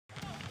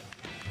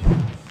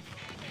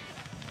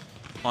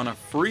On a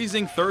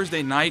freezing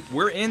Thursday night,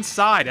 we're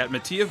inside at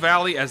Metea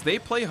Valley as they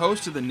play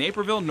host to the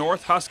Naperville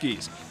North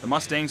Huskies. The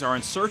Mustangs are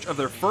in search of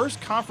their first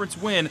conference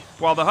win,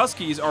 while the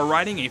Huskies are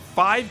riding a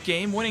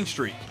 5-game winning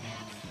streak.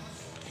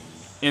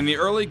 In the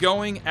early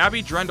going,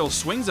 Abby Drendel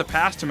swings a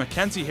pass to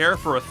Mackenzie Hare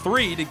for a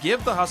 3 to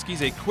give the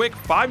Huskies a quick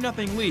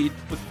 5-0 lead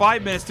with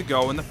 5 minutes to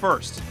go in the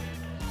first.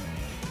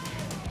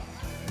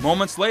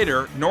 Moments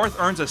later, North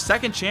earns a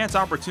second chance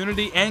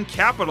opportunity and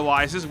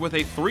capitalizes with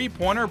a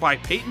 3-pointer by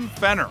Peyton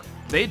Fenner.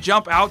 They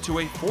jump out to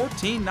a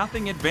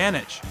 14-0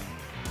 advantage.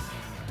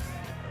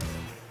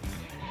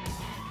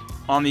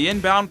 On the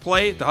inbound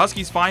play, the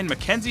Huskies find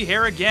Mackenzie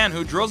Hare again,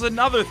 who drills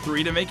another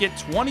 3 to make it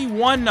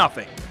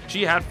 21-0.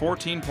 She had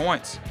 14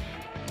 points.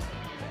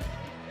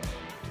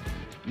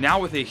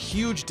 Now with a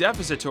huge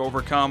deficit to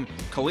overcome,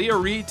 Khaliah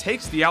Reid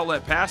takes the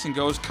outlet pass and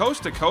goes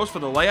coast to coast for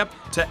the layup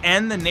to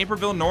end the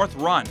Naperville North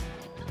run.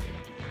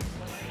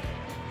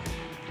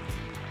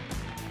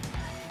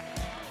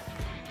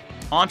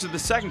 On to the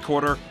second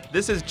quarter,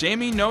 this is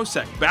Jamie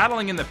Nosek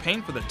battling in the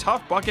paint for the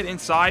tough bucket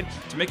inside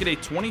to make it a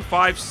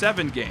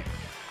 25-7 game.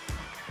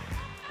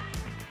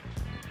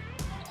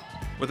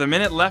 With a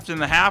minute left in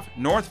the half,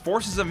 North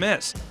forces a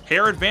miss.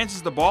 Hare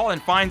advances the ball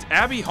and finds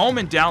Abby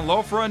Homan down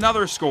low for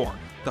another score.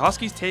 The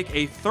Huskies take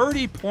a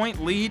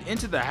 30-point lead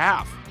into the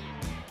half.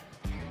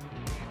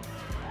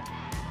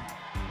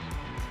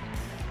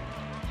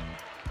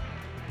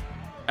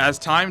 As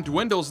time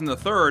dwindles in the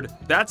third,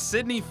 that's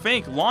Sydney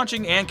Fink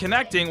launching and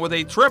connecting with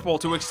a triple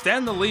to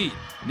extend the lead.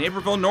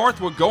 Naperville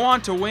North would go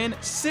on to win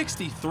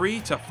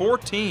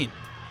 63-14.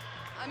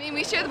 I mean,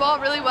 we share the ball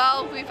really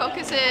well. We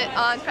focus it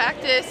on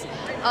practice.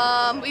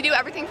 We do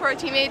everything for our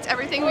teammates.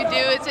 Everything we do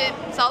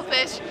isn't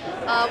selfish.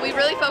 We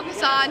really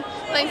focus on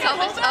playing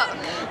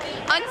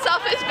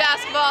unselfish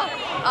basketball.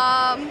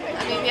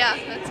 I mean, yeah,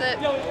 that's it.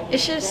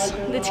 It's just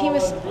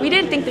we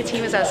didn't think the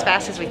team was as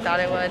fast as we thought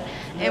it would,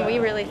 and we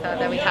really thought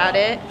that we had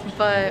it.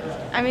 But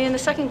I mean, in the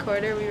second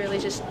quarter, we really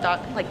just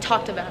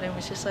talked about it. It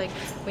was just like,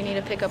 we need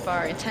to pick up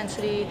our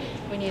intensity.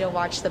 We need to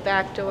watch the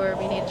back door.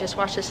 We need to just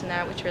watch this and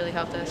that, which really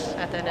helped us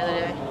at the end of the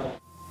day.